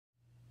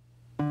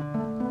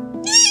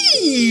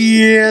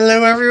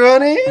Hello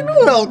everyone and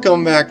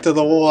welcome back to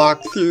the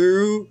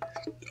walkthrough.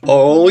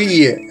 Oh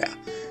yeah.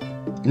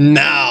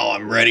 Now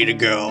I'm ready to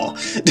go.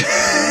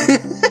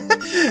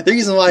 The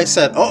reason why I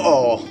said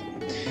uh-oh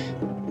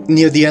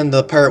near the end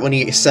of the part when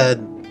he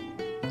said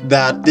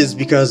that is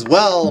because,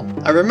 well,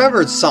 I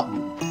remembered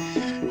something.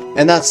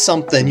 And that's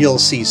something you'll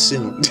see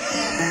soon.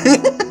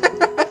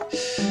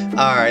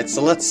 Alright,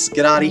 so let's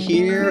get out of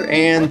here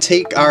and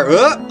take our...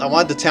 I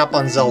wanted to tap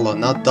on Zelda,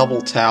 not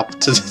double tap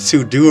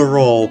to do a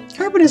roll.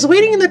 Carbon is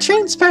waiting in the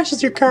train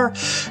smashes your car.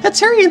 Let's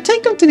hurry and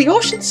take him to the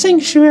ocean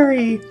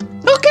sanctuary.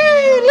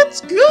 Okay,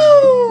 let's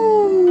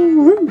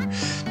go!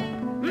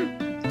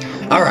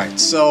 Alright,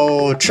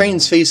 so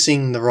train's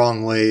facing the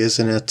wrong way,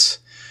 isn't it?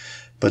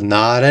 But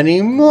not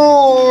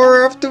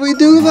anymore after we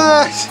do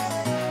that!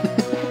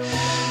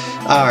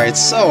 Alright,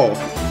 so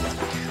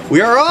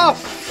we are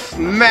off!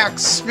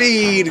 Max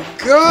speed,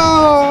 go!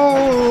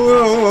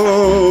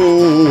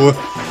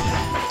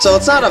 So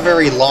it's not a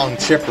very long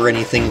trip or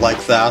anything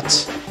like that.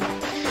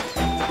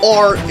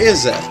 Or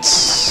is it?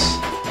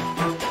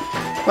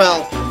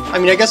 Well, I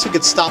mean, I guess we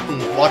could stop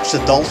and watch the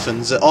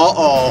dolphins.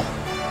 Uh-oh.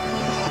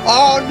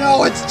 Oh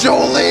no, it's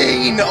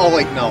Jolene! Oh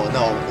wait, no,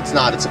 it's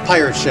not. It's a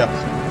pirate ship.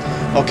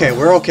 Okay,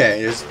 we're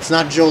okay. It's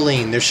not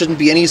Jolene. There shouldn't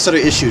be any sort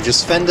of issue.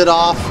 Just fend it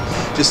off.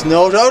 Just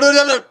no.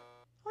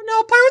 Oh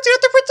no, pirates, you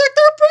have to protect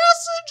our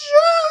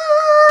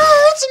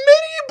passengers!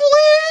 Mini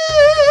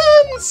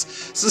Blins!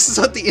 So this is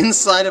what the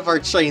inside of our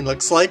train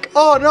looks like.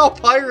 Oh no,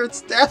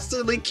 pirates!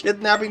 Dastardly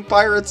kidnapping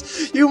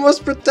pirates! You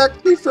must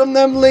protect me from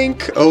them,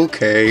 Link!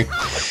 Okay.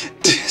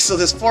 So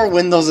there's 4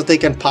 windows that they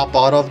can pop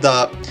out of.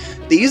 The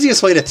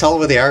easiest way to tell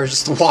where they are is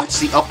just to watch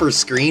the upper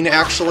screen,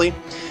 actually.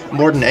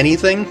 More than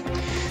anything.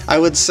 I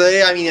would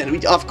say, I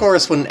mean, of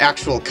course, when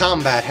actual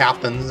combat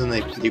happens and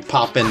you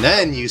pop in,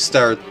 then you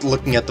start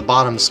looking at the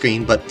bottom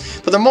screen, but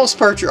for the most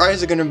part, your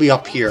eyes are going to be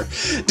up here.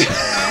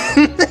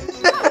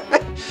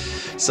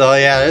 So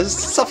yeah, there's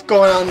stuff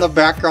going on in the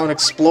background,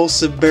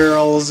 explosive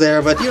barrels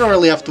there, but you don't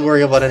really have to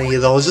worry about any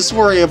of those. Just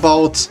worry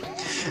about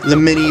the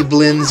mini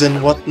blins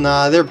and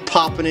whatnot. They're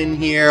popping in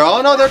here.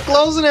 Oh no, they're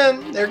closing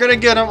in! They're gonna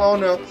get them, oh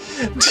no.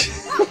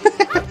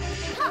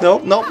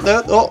 Nope,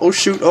 oh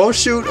shoot, oh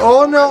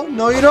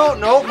no, you don't,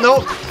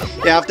 nope.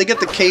 Yeah, if they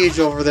get the cage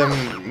over them,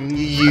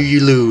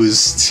 you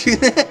lose.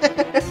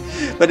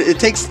 But it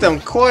takes them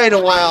quite a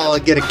while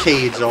to get a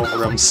cage over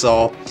them,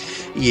 so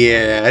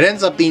yeah, it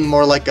ends up being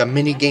more like a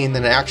mini game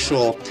than an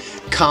actual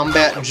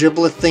combat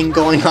giblet thing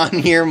going on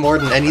here, more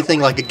than anything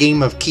like a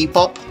game of keep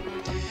up.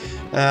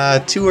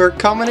 2 are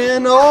coming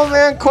in. Oh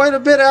man, quite a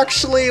bit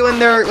actually. When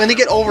they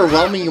get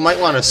overwhelming, you might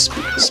want to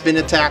spin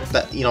attack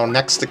that, you know,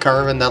 next to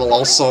Carvin.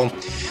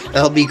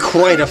 That'll be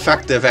quite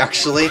effective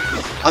actually.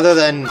 Other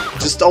than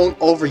just don't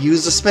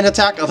overuse the spin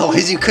attack,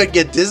 otherwise you could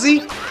get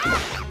dizzy.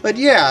 But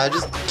yeah,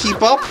 just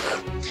keep up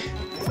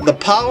the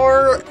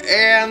power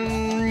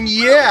and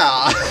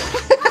yeah.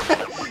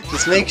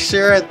 Just make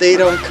sure that they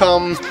don't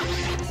come,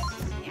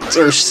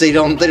 or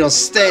they don't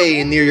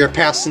stay near your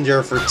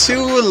passenger for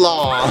too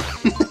long.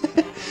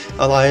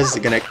 Otherwise,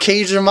 they're gonna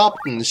cage them up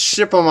and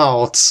ship them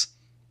out.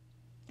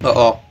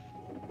 Uh-oh.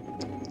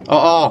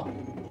 Uh-oh.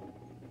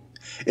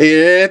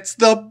 It's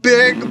the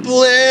big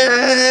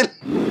blin!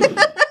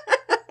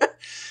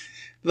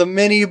 The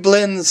mini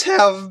blins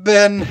have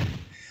been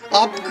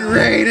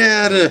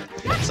upgraded!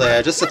 So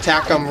yeah, just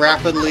attack them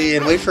rapidly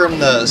and wait for him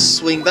to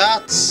swing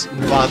that.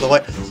 Move out of the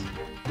way.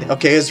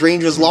 Okay, his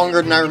range was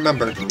longer than I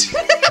remembered.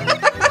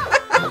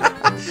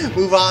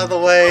 Move out of the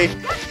way.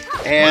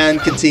 And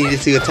continue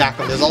to attack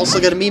him. There's also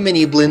going to be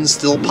mini blins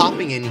still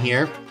popping in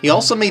here. He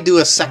also may do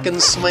a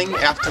second swing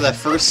after that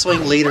first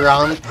swing later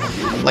on,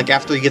 like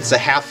after he gets to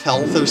half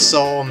health or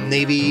so,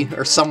 maybe,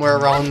 or somewhere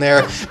around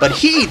there. But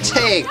he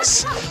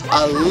takes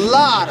a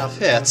lot of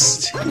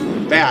hits.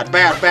 Bad.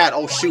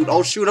 Oh shoot.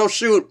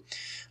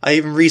 I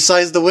even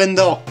resized the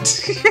window.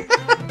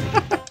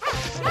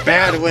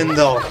 Bad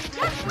window.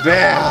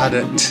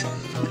 Bad.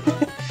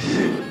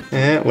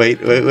 Wait.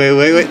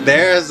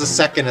 There's the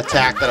second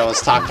attack that I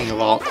was talking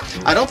about.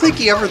 I don't think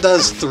he ever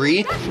does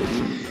 3.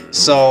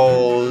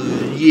 So,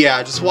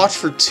 yeah, just watch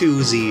for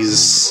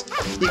twosies.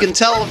 You can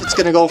tell if it's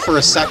going to go for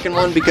a second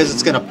one because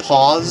it's going to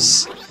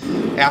pause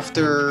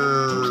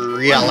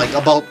after, yeah, like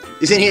about...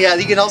 Yeah,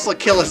 he can also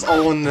kill his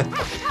own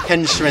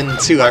henchman,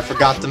 too. I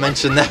forgot to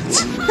mention that.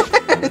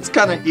 It's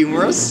kind of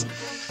humorous.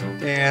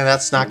 And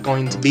that's not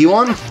going to be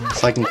one.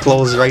 So I can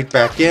close right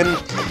back in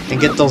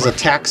and get those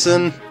attacks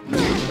in.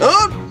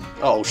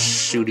 Oh,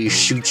 shooty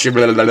shoot you.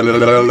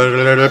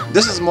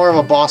 This is more of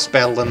a boss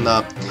battle than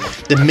the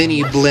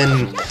mini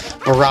blin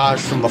barrage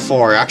from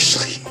before,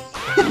 actually.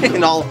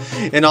 in all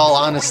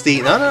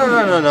honesty. No.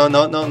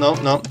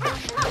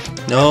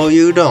 No,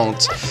 you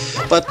don't.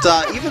 But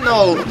even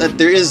though that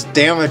there is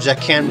damage that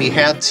can be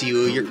had to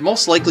you, you're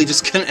most likely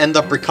just gonna end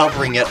up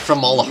recovering it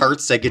from all the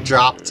hearts that get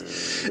dropped.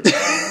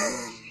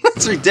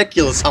 It's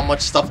ridiculous how much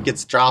stuff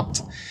gets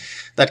dropped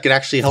that could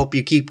actually help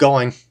you keep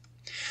going.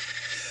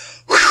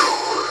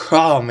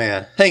 Oh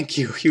man, thank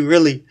you. You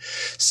really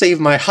saved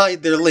my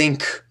hide there,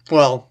 Link.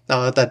 well,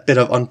 now that that bit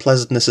of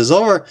unpleasantness is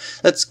over,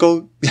 let's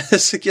go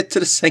let's get to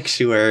the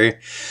sanctuary.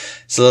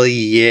 So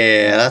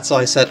yeah, that's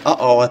why I said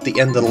uh-oh at the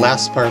end of the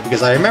last part,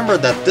 because I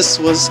remembered that this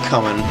was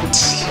coming.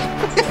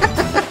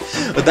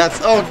 But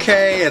that's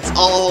okay, it's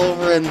all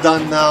over and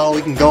done now.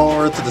 We can go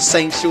over to the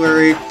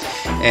sanctuary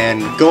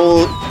and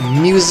go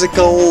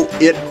musical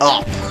it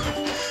up.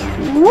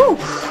 Woo!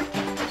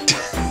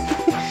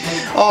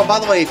 Oh, by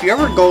the way, if you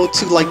ever go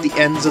to like the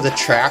ends of the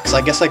tracks,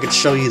 I guess I could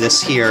show you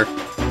this here.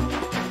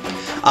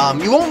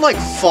 You won't like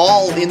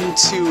fall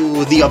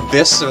into the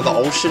abyss or the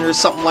ocean or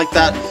something like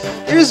that.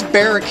 There's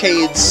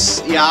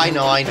barricades. Yeah, I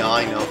know.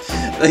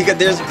 Like,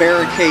 there's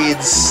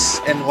barricades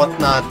and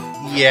whatnot.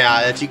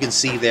 Yeah, that you can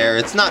see there.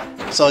 It's not,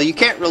 so you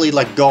can't really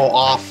like go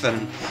off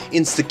and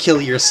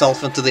insta-kill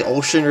yourself into the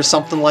ocean or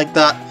something like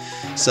that.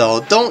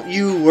 So don't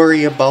you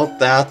worry about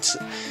that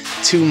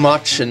too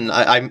much, and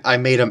I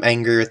made him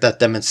angry at that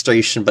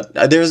demonstration, but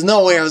there's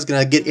no way I was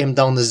gonna get him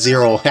down to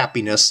 0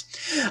 happiness.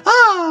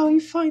 Ah,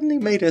 we finally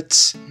made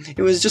it.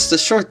 It was just a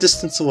short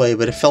distance away,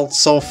 but it felt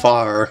so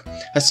far.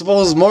 I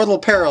suppose mortal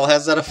peril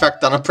has that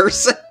effect on a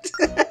person.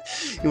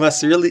 You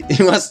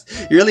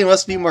really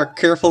must be more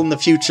careful in the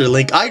future,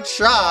 Link. I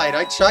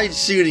tried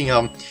shooting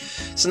him.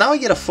 So now we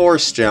get a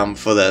force gem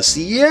for this.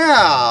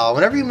 Yeah,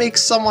 whenever you make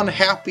someone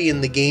happy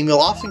in the game, you'll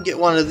often get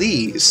one of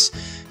these.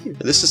 Here,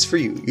 this is for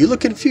you. You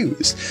look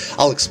confused.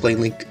 I'll explain,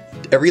 Link.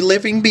 Every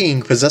living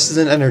being possesses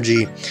an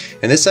energy,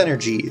 and this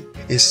energy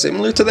is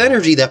similar to the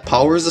energy that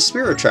powers the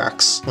spirit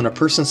tracks. When a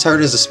person's heart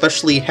is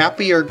especially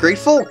happy or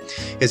grateful,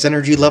 his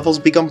energy levels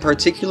become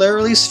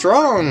particularly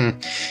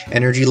strong.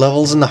 Energy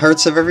levels in the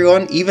hearts of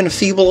everyone, even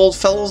feeble old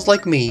fellows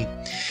like me.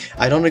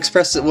 I don't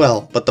express it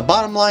well, but the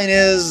bottom line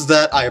is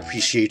that I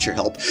appreciate your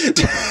help.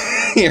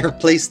 Here,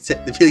 please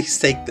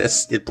take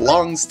this. It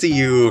belongs to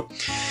you.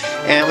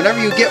 And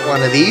whenever you get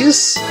one of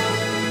these,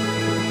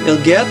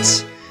 you'll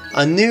get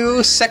a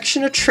new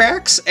section of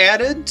tracks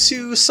added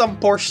to some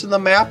portion of the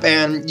map,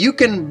 and you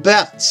can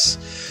bet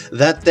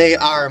that they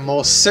are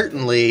most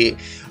certainly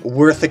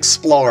worth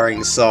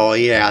exploring. So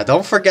yeah,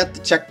 don't forget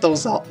to check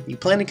those out. You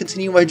plan to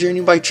continue my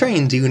journey by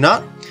train, do you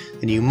not?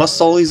 Then you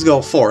must always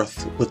go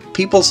forth, with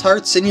people's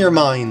hearts in your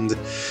mind.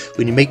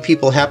 When you make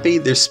people happy,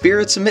 their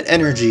spirits emit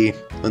energy.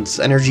 When this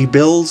energy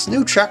builds,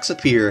 new tracks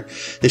appear.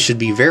 This should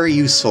be very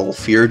useful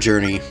for your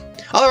journey.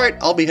 Alright,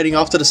 I'll be heading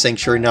off to the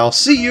sanctuary now.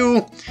 See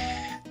you!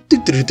 Now,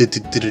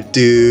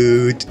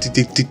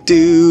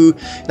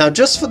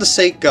 just for the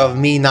sake of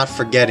me not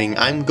forgetting,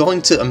 I'm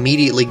going to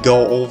immediately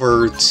go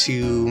over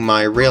to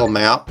my rail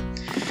map,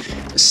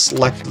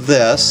 select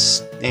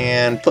this,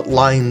 and put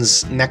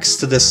lines next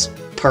to this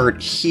part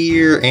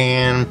here,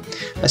 and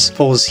I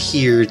suppose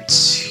here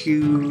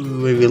too,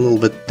 maybe a little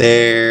bit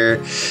there.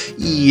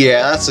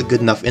 Yeah, that's a good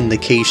enough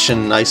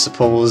indication, I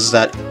suppose,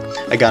 that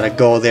I gotta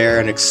go there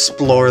and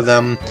explore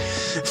them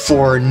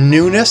for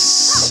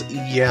newness.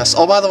 Yes.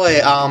 Oh, by the way,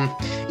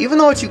 even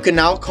though you can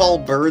now call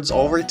birds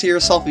over to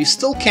yourself, you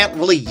still can't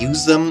really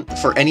use them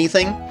for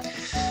anything.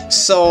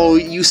 So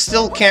you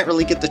still can't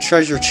really get the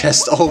treasure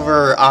chest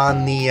over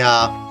on the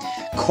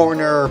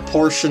corner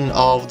portion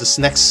of this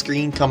next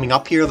screen coming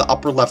up here, the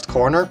upper left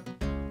corner.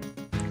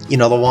 You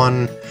know, the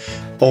one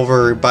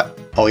over, but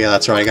oh yeah,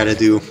 that's right, I gotta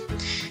do.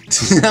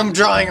 I'm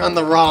drawing on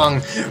the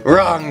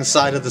wrong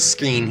side of the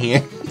screen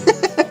here.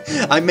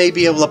 I may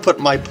be able to put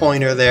my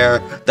pointer there.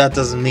 That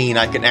doesn't mean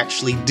I can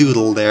actually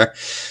doodle there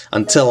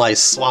until I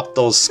swap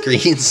those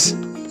screens.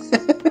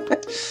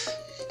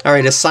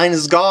 Alright, his sign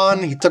is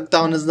gone. He took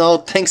down his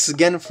note. Thanks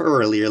again for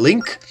earlier,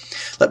 Link.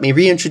 Let me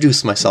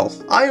reintroduce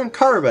myself. I am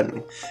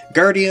Carbon,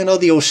 Guardian of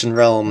the Ocean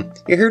Realm.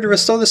 You're here to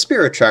restore the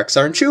spirit tracks,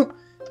 aren't you?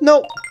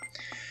 Nope.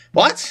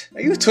 What?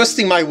 Are you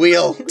twisting my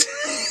wheel?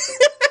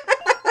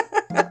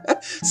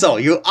 So,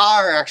 you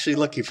are actually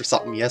looking for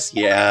something,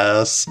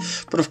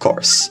 yes. But of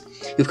course,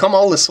 you've come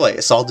all this way,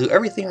 so I'll do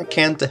everything I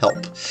can to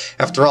help.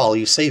 After all,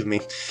 you saved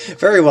me.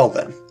 Very well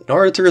then. In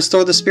order to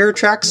restore the spirit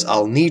tracks,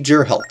 I'll need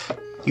your help.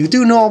 You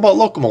do know about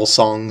Locomo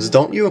songs,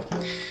 don't you?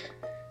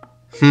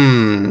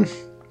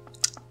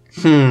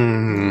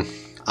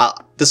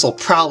 This'll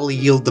probably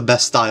yield the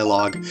best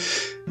dialogue.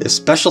 This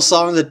special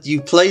song that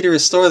you play to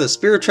restore the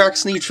spirit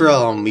tracks in each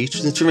realm. Each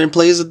instrument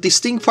plays a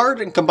distinct part,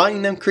 and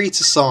combining them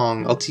creates a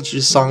song. I'll teach you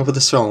the song for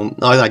this realm.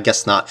 No, I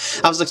guess not.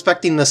 I was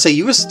expecting to say,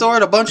 you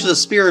restored a bunch of the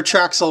spirit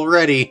tracks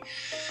already.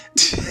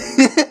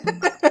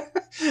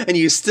 And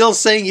you still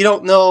saying you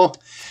don't know?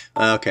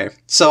 Okay,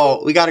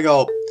 so we gotta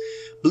go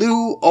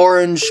blue,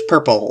 orange,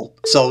 purple.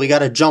 So we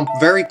gotta jump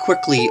very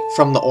quickly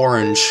from the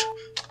orange.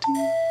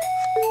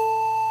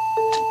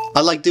 I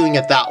like doing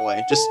it that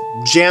way. Just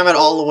jam it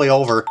all the way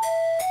over.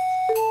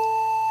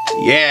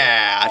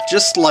 Yeah,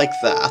 just like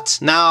that.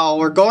 Now,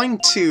 we're going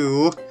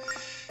to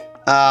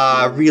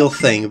real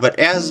thing, but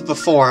as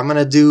before, I'm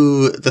gonna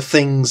do the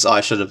things... Oh,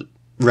 I should have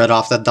read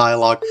off that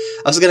dialogue.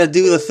 I was gonna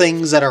do the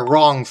things that are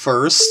wrong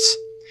first,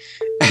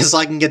 as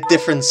I can get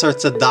different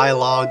sorts of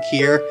dialogue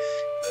here.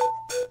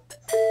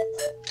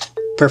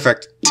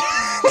 Perfect.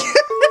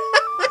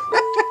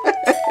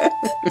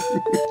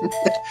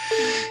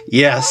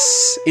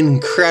 Yes,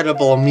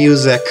 incredible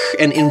music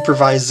and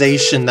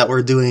improvisation that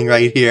we're doing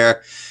right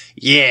here.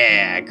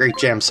 Yeah, great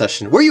jam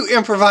session. Were you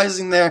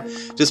improvising there?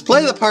 Just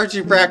play the parts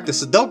you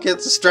practice and don't get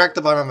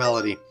distracted by my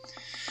melody.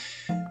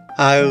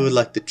 I would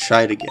like to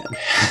try it again.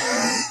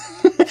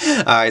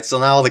 Alright, so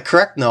now the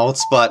correct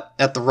notes, but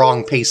at the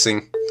wrong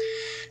pacing.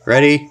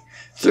 Ready?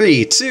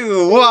 3,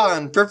 2,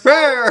 1,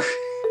 prepare!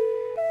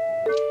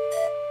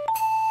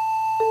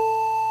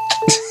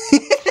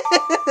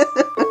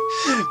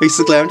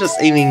 Basically, I'm just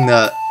aiming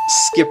to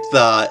skip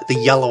the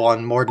yellow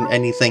one more than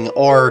anything,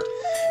 or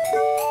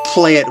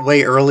play it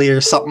way early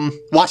or something.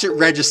 Watch it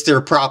register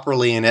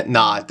properly in it.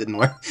 Nah, it didn't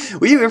work.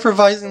 Were you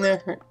improvising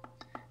there?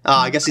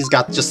 I guess he's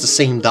got just the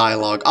same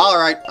dialogue.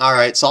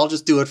 Alright, so I'll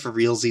just do it for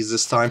realsies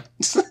this time.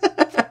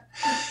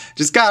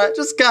 just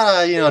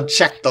gotta, you know,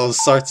 check those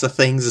sorts of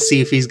things to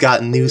see if he's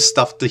got new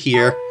stuff to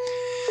hear.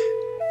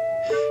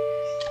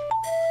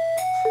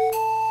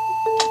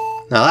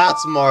 Now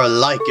that's more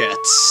like it.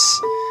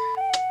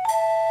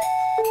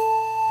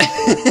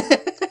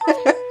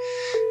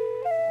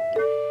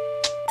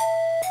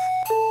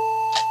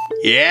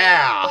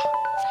 Yeah!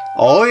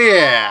 Oh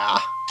yeah!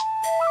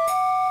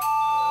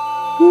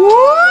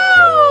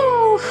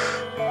 Woo!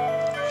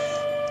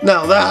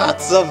 Now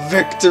that's a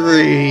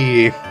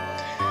victory!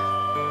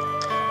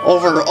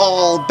 Over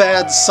all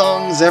bad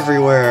songs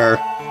everywhere.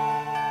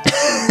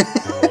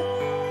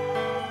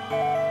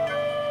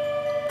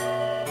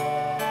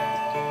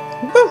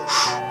 Woo!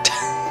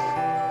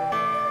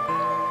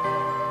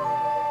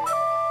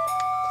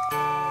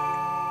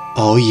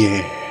 Oh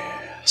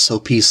yeah, so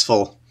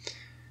peaceful.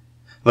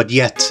 But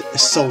yet,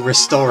 so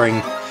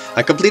restoring.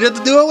 I completed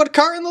the duo with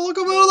Car in the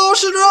locomotive of the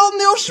ocean realm.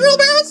 The ocean realm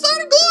has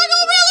started glowing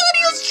over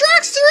melodious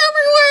tracks. They're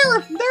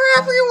everywhere! They're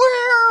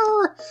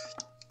everywhere!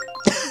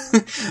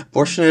 A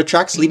portion of the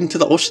tracks leading to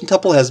the Ocean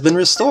Temple has been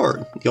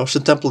restored. The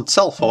Ocean Temple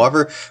itself,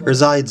 however,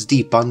 resides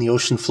deep on the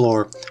ocean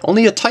floor.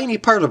 Only a tiny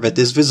part of it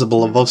is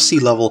visible above sea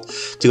level.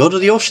 To go to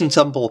the Ocean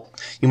Temple,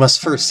 you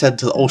must first head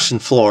to the ocean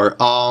floor.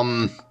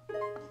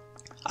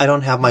 I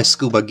don't have my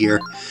scuba gear.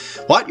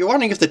 What? You're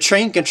wondering if the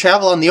train can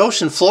travel on the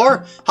ocean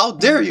floor? How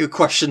dare you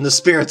question the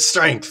spirit's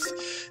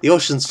strength? The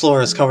ocean's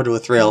floor is covered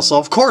with rails, so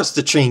of course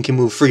the train can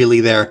move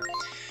freely there.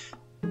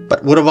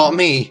 But what about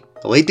me?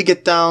 The way to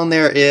get down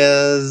there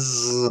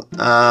is...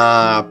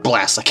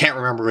 blast, I can't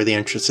remember where the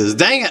entrance is.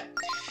 Dang it!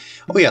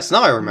 Oh yes,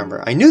 now I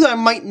remember. I knew that I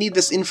might need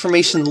this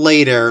information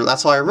later,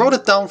 that's why I wrote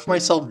it down for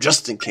myself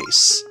just in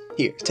case.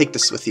 Here, take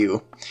this with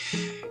you.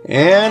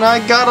 And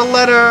I got a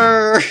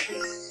letter!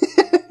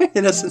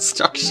 It has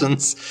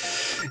instructions.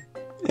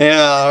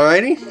 Yeah,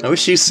 alrighty. I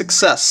wish you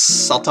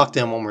success. I'll talk to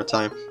him one more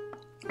time.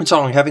 What's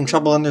wrong? Having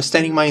trouble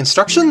understanding my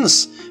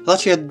instructions? I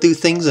thought you had to do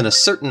things in a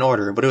certain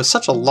order, but it was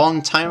such a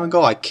long time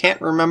ago, I can't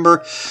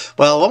remember.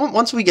 Well,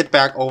 once we get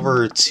back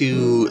over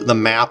to the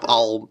map,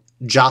 I'll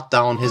jot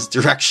down his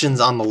directions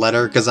on the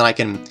letter, because then I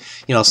can,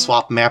 you know,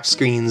 swap map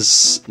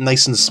screens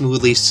nice and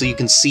smoothly so you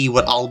can see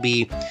what I'll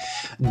be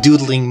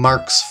doodling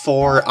marks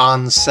for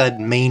on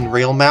said main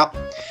rail map.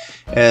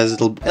 As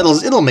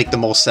it'll make the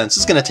most sense.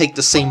 It's gonna take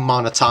the same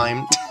amount of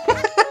time.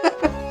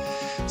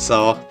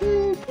 So,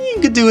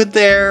 you can do it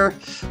there.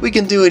 We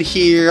can do it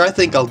here. I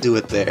think I'll do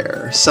it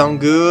there. Sound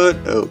good?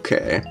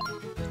 Okay.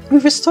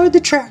 We've restored the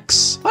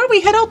tracks. Why don't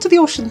we head out to the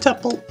Ocean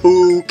Temple?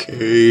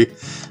 Okay.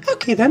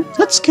 Okay then,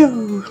 let's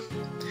go.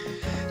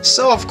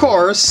 So, of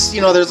course,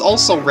 you know, there's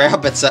also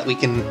rabbits that we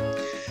can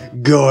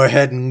go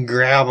ahead and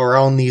grab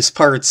around these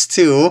parts,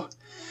 too.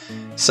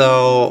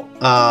 So,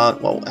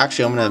 well,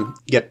 actually, I'm gonna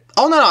get...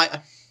 Oh, no,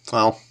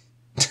 well...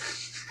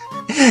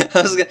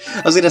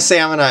 I was gonna say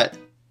I'm gonna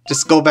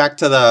just go back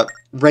to the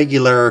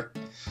regular,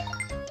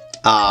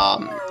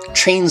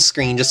 train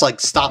screen, just, like,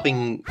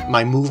 stopping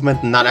my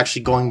movement and not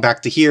actually going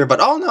back to here, but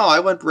oh no, I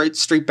went right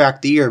straight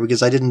back to here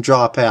because I didn't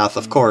draw a path,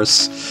 of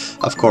course.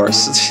 Of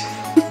course.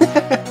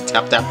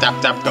 Tap, tap,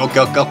 tap, tap, go,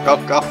 go, go, go,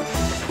 go.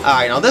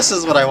 Alright, now this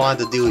is what I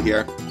wanted to do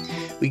here.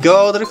 We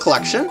go to the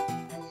collection.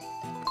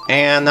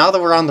 And now that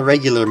we're on the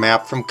regular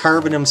map, from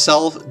Carbon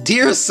himself,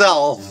 Dear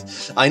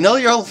Self, I know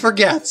you'll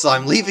forget, so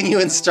I'm leaving you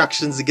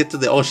instructions to get to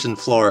the ocean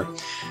floor.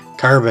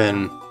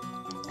 Carbon,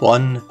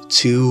 1,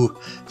 2,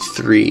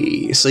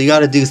 3. So you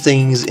gotta do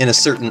things in a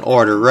certain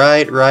order,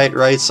 right?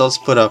 So let's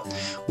put a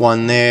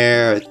 1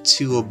 there, a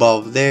 2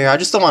 above there. I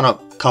just don't want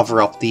to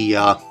cover up the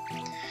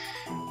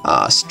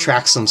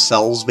tracks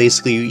themselves,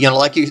 basically. You know,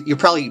 like you're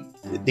probably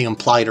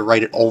implied to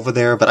write it over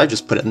there, but I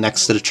just put it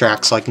next to the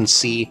track so I can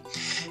see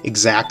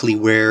exactly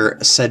where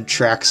said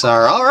tracks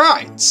are.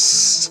 Alright!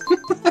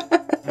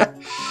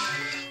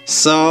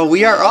 So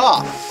we are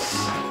off!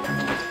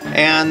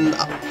 And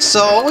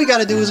so all we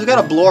gotta do is we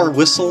gotta blow our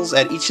whistles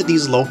at each of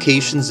these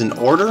locations in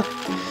order.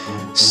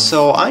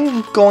 So I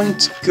am going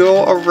to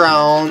go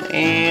around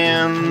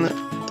and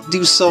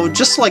do so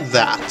just like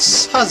that.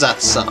 How's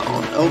that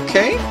sound?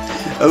 Okay?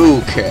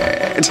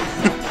 Okay.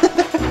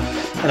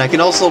 And I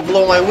can also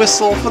blow my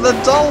whistle for the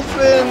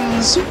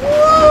dolphins! Woo!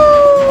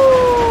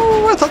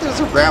 I thought there was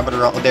a rabbit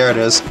around. There it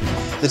is.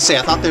 Let's say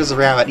I thought there was a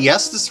rabbit.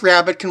 Yes, this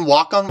rabbit can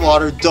walk on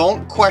water.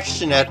 Don't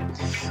question it.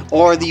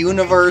 or the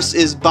universe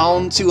is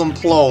bound to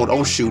implode.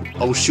 Oh shoot,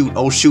 oh shoot,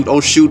 oh shoot,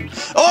 oh shoot.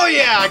 Oh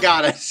yeah, I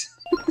got it!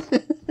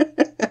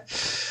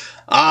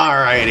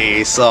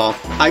 Alrighty, so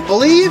I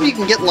believe you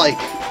can get like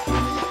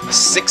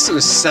 6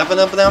 or 7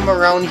 of them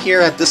around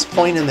here at this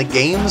point in the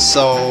game,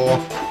 so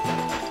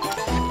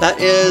that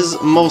is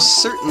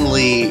most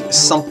certainly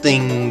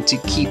something to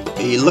keep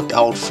a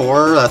lookout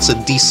for. That's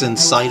a decent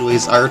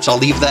sideways arch. I'll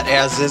leave that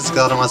as is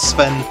because I don't want to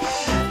spend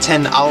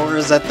 10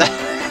 hours at that.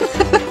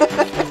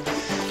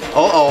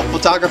 Uh-oh,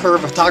 photographer,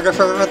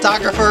 photographer,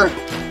 photographer!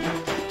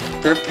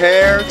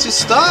 Prepare to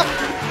stop!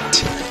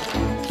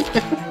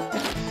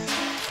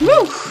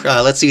 Woo!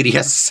 Let's see what he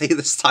has to say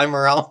this time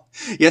around.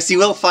 Yes, you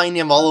will find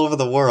him all over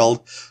the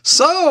world.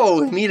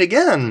 So, we meet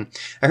again.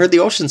 I heard the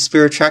ocean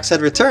spirit tracks had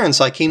returned,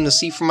 so I came to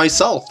see for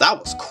myself. That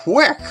was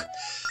quick!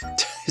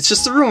 It's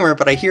just a rumor,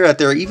 but I hear that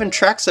there are even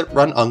tracks that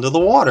run under the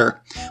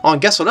water. Oh,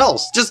 and guess what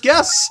else? Just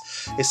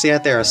guess! They say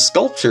that there are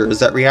sculptures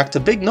that react to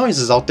big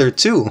noises out there,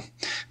 too.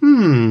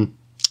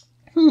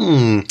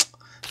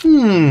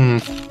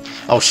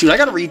 Oh shoot, I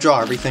gotta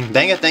redraw everything.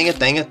 Dang it, dang it,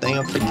 dang it, dang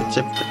it.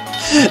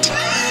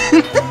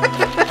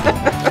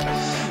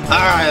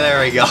 Alright, there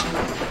we go.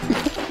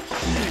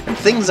 And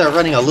things are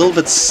running a little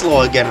bit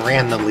slow again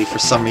randomly for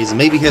some reason.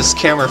 Maybe his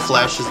camera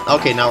flashes.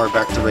 Okay, now we're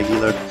back to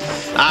regular.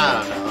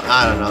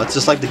 I don't know. It's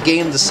just like the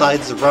game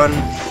decides to run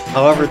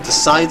however it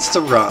decides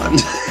to run.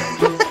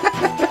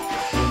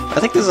 I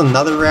think there's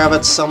another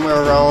rabbit somewhere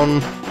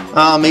around.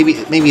 Maybe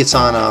it's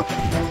on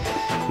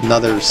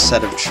another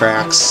set of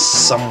tracks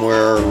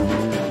somewhere.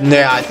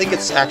 Yeah, I think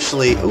it's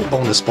actually... Oh,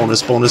 bonus,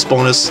 bonus, bonus,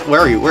 bonus. Where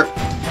are you? Where?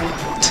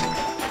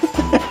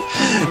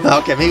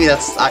 Okay, maybe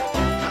that's...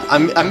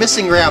 I'm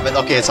missing rabbit.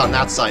 Okay, it's on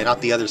that side, not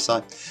the other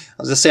side.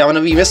 I was gonna say, I'm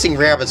gonna be missing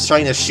rabbits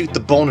trying to shoot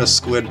the bonus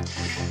squid.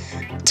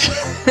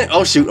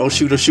 Oh shoot, oh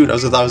shoot, oh shoot. I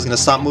thought I was gonna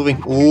stop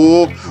moving.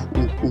 Oh,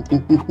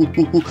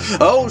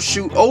 oh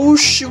shoot, oh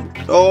shoot.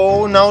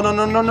 Oh, no, no,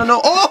 no, no, no,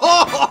 no.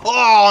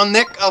 Oh,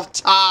 nick of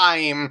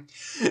time.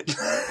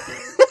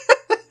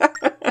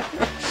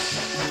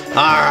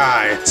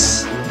 Alright.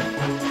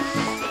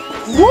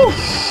 Woo!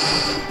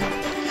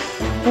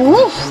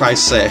 Woo, I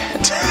say.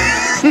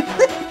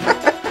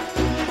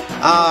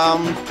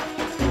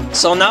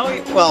 So now,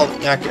 well,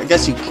 I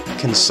guess you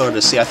can sort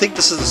of see. I think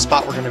this is the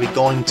spot we're going to be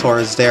going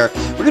towards there.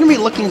 We're going to be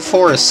looking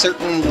for a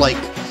certain, like,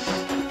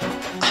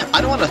 I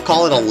don't want to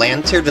call it a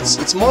lantern.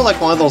 It's more like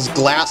one of those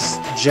glass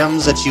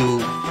gems that you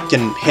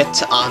can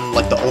hit on,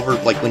 like,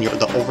 when you're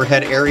the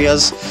overhead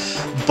areas.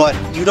 But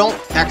you don't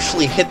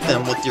actually hit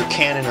them with your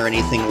cannon or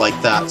anything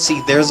like that.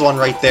 See, there's one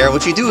right there.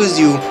 What you do is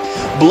you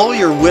blow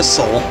your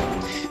whistle,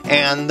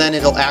 and then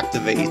it'll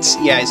activate.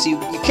 Yeah, see,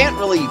 you can't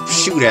really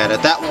shoot at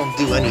it. That won't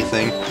do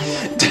anything.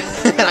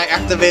 And I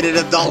activated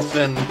a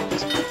dolphin.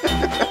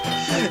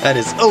 That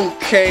is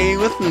okay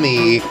with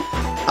me.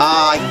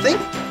 I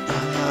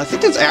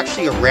think there's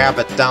actually a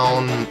rabbit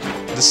down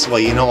this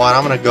way. You know what?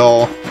 I'm gonna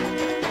go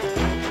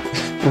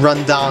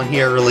run down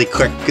here really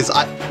quick because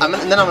then I'm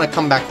gonna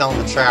come back down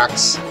the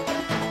tracks.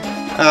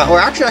 Or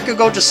actually, I could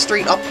go just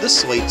straight up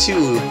this way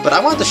too. But I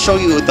wanted to show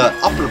you the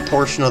upper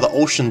portion of the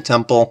ocean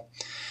temple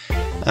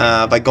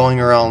by going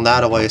around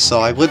that way.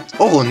 So I would.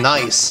 Oh,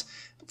 nice!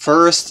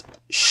 First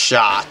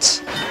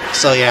shot.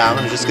 So yeah,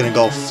 I'm just gonna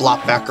go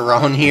flop back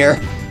around here.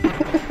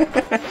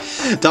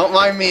 Don't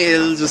mind me.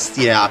 It'll just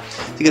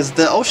because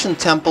the ocean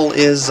temple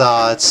is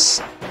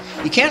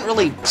you can't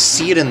really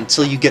see it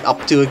until you get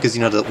up to it because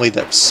you know the way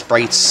that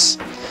sprites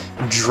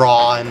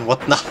draw and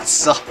whatnot.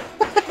 So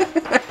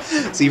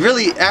so you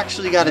really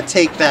actually got to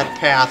take that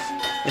path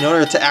in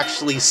order to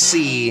actually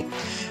see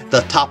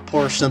the top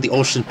portion of the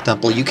ocean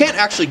temple. You can't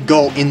actually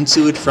go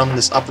into it from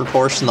this upper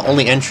portion. The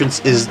only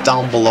entrance is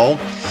down below.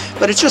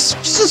 But it's just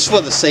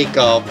for the sake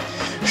of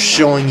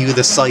showing you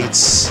the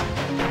sights.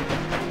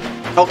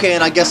 Okay,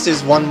 and I guess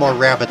there's one more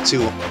rabbit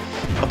too.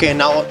 Okay,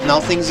 now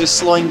things are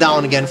slowing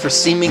down again for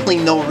seemingly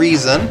no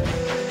reason.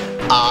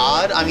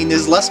 Odd. I mean,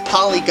 there's less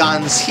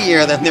polygons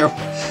here than there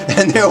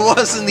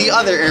was in the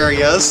other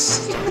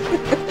areas.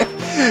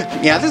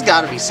 Yeah, there's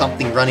got to be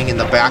something running in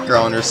the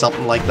background or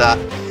something like that.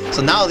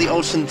 So now the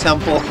ocean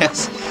temple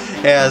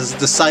has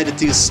decided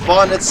to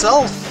spawn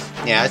itself.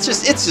 Yeah, it's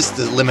just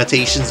the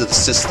limitations of the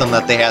system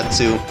that they had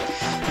to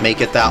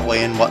make it that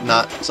way and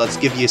whatnot. So let's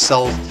give you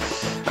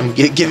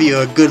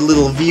a good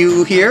little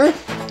view here.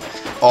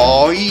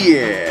 Oh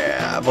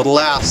yeah, but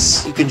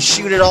alas, you can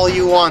shoot it all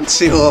you want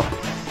to.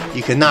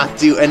 You cannot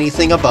do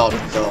anything about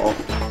it though.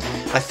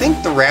 I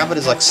think the rabbit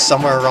is like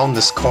somewhere around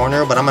this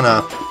corner, but I'm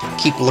gonna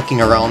keep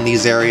looking around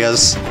these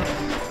areas.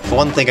 For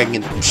one thing, I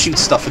can shoot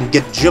stuff and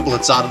get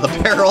giblets out of the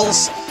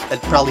barrels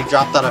that probably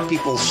dropped out of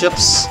people's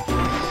ships.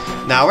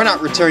 Now, we're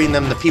not returning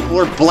them to people,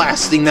 we're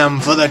blasting them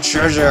for the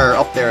treasure!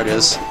 Oh, there it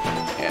is.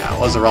 Yeah, it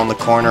was around the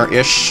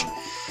corner-ish.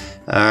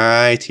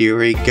 Alright, here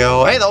we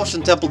go. Hey, the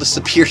ocean temple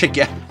disappeared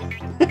again.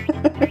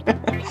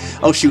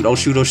 Oh shoot, oh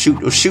shoot, oh shoot,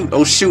 oh shoot,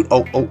 oh shoot,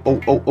 oh, oh,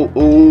 oh, oh, oh,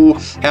 oh,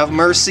 have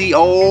mercy,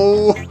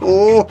 oh,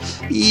 oh,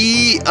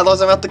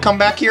 otherwise I'm about to come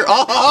back here,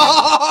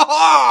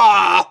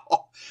 oh!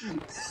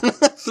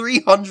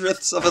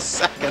 3/100ths of a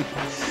second.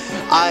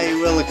 I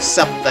will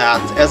accept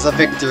that as a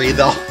victory,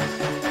 though.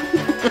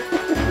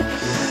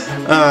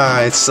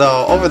 Alright,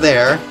 so over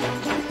there...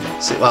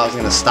 See, well, I was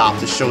going to stop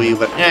to show you,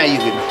 but yeah, you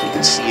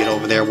can see it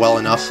over there well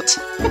enough.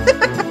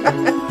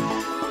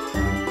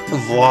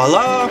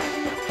 Voila!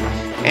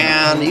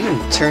 And you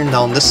can turn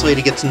down this way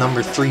to get to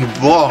number 3,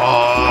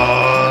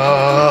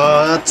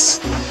 but...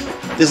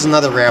 There's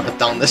another rabbit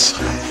down this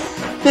way.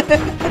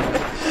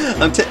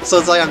 So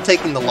it's like I'm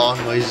taking the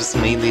long ways just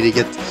mainly to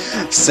get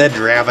said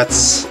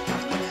rabbits.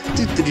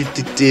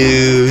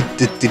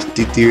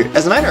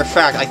 As a matter of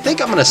fact, I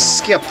think I'm going to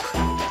skip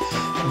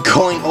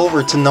going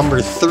over to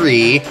number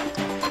 3,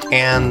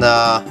 and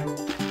I'm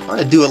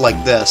going to do it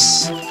like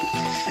this.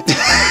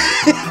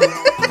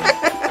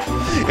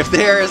 If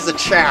there is a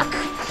track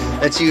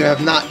that you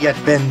have not yet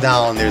been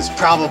down, there's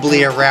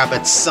probably a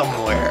rabbit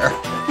somewhere.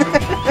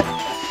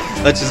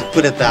 Let's just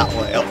put it that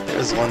way. Oh,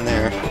 there's one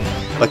there.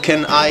 But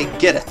can I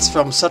get it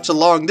from such a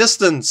long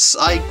distance?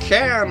 I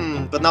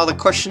can! But now the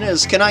question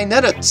is, can I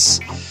net it?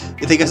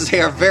 Because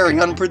they are very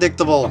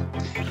unpredictable.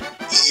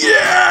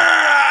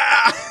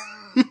 Yeah!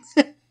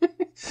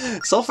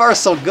 So far,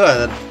 so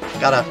good.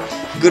 Got a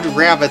good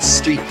rabbit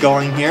streak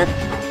going here.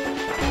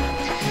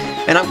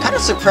 And I'm kind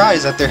of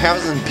surprised that there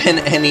hasn't been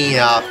any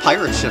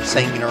pirate ships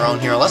hanging around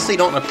here, unless they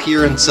don't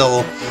appear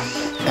until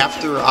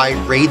after I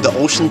raid the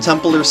Ocean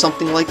Temple or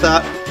something like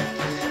that.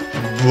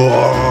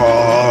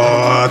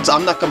 But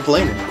I'm not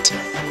complaining.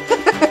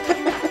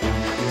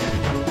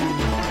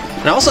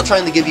 And I'm also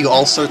trying to give you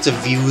all sorts of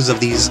views of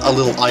these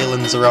little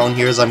islands around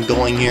here as I'm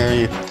going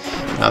here.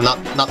 I'm not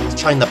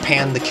trying to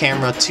pan the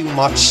camera too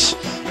much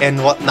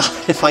and whatnot,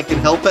 if I can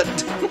help it.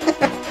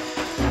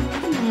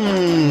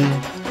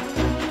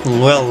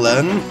 Well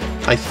then,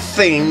 I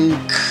think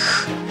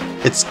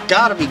it's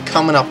gotta be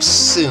coming up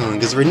soon,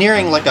 because we're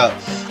nearing like a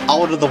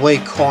out-of-the-way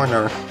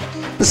corner.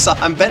 So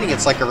I'm betting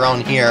it's like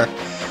around here.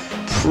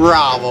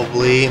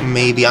 Probably,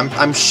 maybe.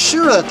 I'm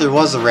sure that there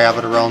was a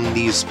rabbit around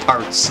these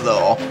parts,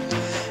 though.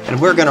 And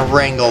we're gonna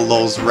wrangle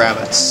those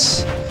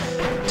rabbits.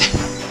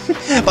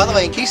 By the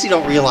way, in case you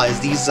don't realize,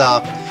 these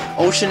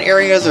ocean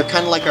areas are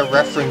kind of like a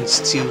reference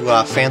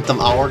to Phantom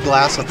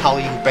Hourglass, with how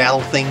you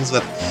battle things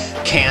with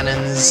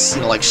cannons,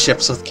 you know, like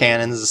ships with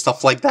cannons and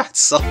stuff like that.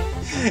 So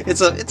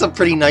it's a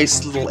pretty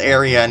nice little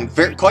area, and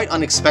quite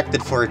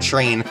unexpected for a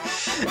train.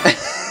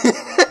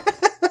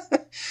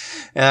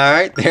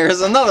 Alright, there's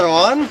another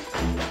one.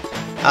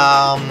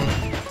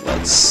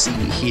 Let's see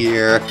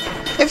here.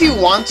 If you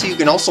want to, you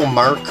can also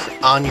mark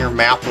on your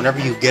map whenever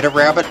you get a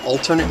rabbit,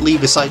 alternately,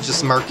 besides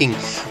just marking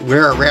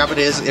where a rabbit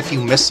is if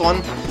you miss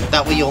one.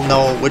 That way you'll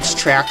know which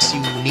tracks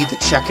you need to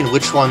check and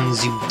which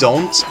ones you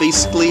don't,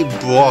 basically.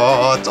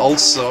 But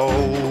also,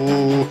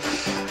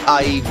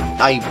 I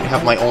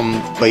have my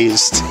own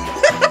ways.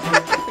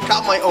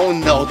 Got my own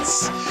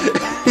notes.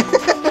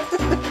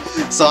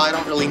 So I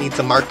don't really need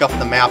to mark up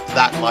the map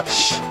that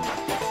much.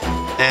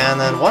 And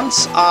then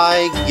once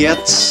I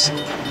get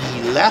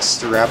the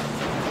last rep...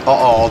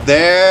 Uh-oh,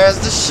 there's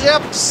the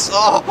ships!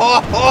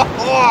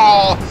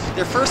 Oh.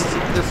 Their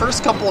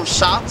first couple of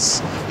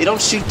shots, they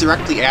don't shoot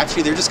directly at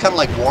you, they're just kind of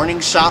like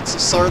warning shots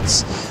of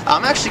sorts.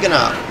 I'm actually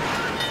gonna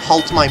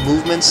halt my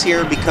movements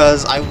here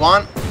because I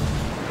want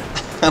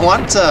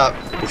to...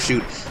 Oh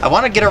shoot. I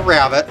want to get a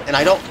rabbit, and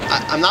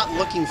I'm not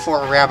looking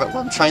for a rabbit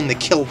when I'm trying to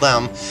kill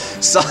them,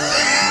 so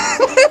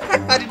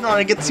I didn't want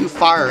to get too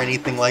far or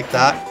anything like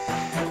that.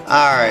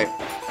 Alright,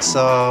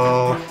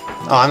 so...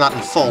 Oh, I'm not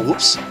in full,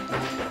 whoops.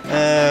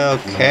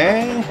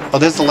 Okay... Oh,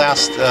 there's the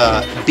last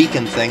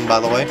beacon thing, by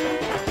the way.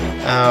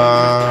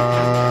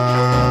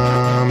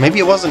 Maybe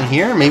it wasn't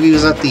here? Maybe it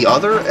was at the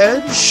other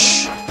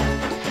edge?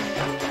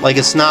 Like,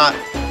 it's not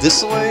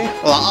this way?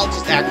 Well, I'll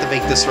just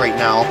activate this right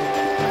now.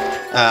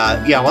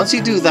 Yeah, once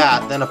you do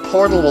that, then a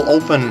portal will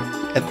open...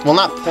 Well,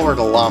 not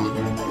portal,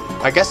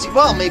 I guess...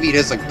 Well, maybe it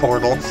is a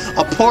portal.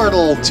 A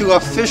portal to a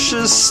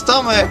fish's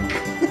stomach!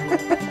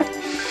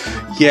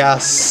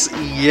 Yes,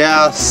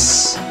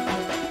 yes!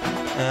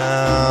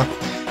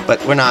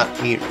 But we're not...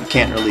 We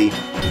can't really...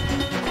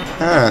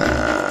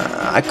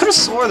 I could have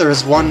swore there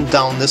was one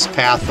down this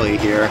pathway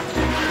here.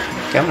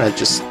 Okay, I'm gonna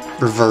just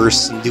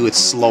reverse and do it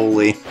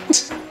slowly.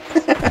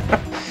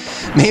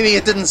 Maybe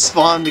it didn't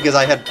spawn because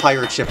I had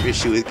pirate ship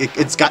issue.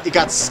 It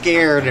got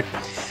scared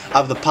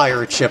of the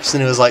pirate ships,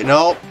 and it was like,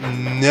 nope,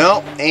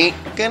 ain't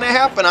gonna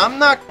happen. I'm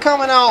not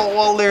coming out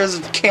while there's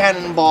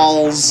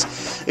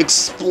cannonballs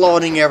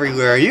exploding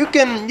everywhere. You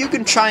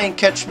can try and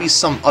catch me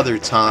some other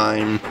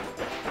time,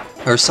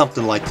 or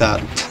something like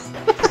that.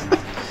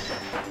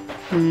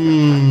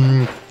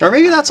 Or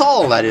maybe that's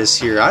all that is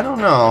here. I don't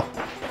know.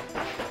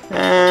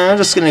 I'm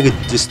just gonna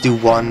do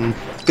one.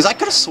 Because I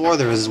could have swore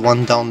there was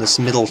one down this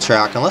middle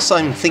track, unless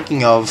I'm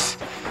thinking of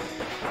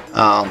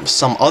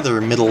some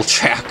other middle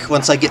track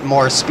once I get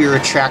more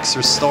spirit tracks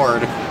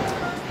restored.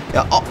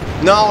 Yeah, oh,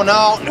 no,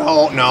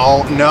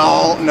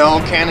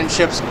 cannon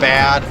ships,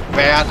 bad,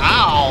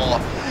 ow!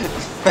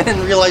 I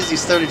didn't realize you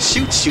started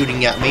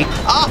shooting at me.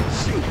 Oh,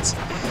 shoot!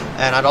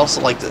 And I'd also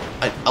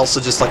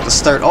just like to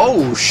start...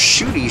 Oh,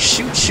 shooty,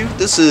 shoot,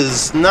 this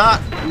is not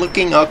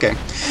looking... Okay.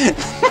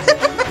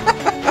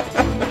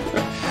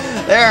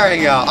 There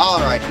we go.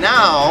 Alright,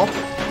 now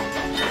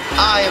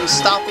I am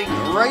stopping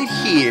right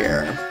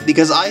here,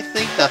 because I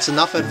think that's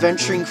enough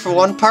adventuring for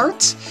one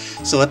part.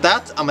 So with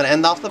that, I'm going to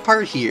end off the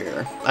part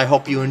here. I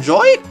hope you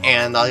enjoyed,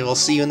 and I will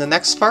see you in the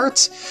next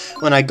part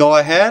when I go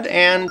ahead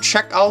and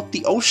check out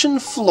the ocean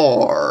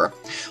floor.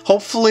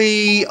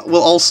 Hopefully,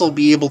 we'll also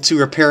be able to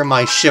repair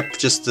my ship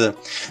just a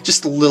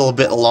little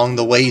bit along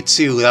the way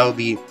too. That would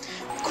be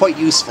quite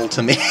useful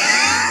to me.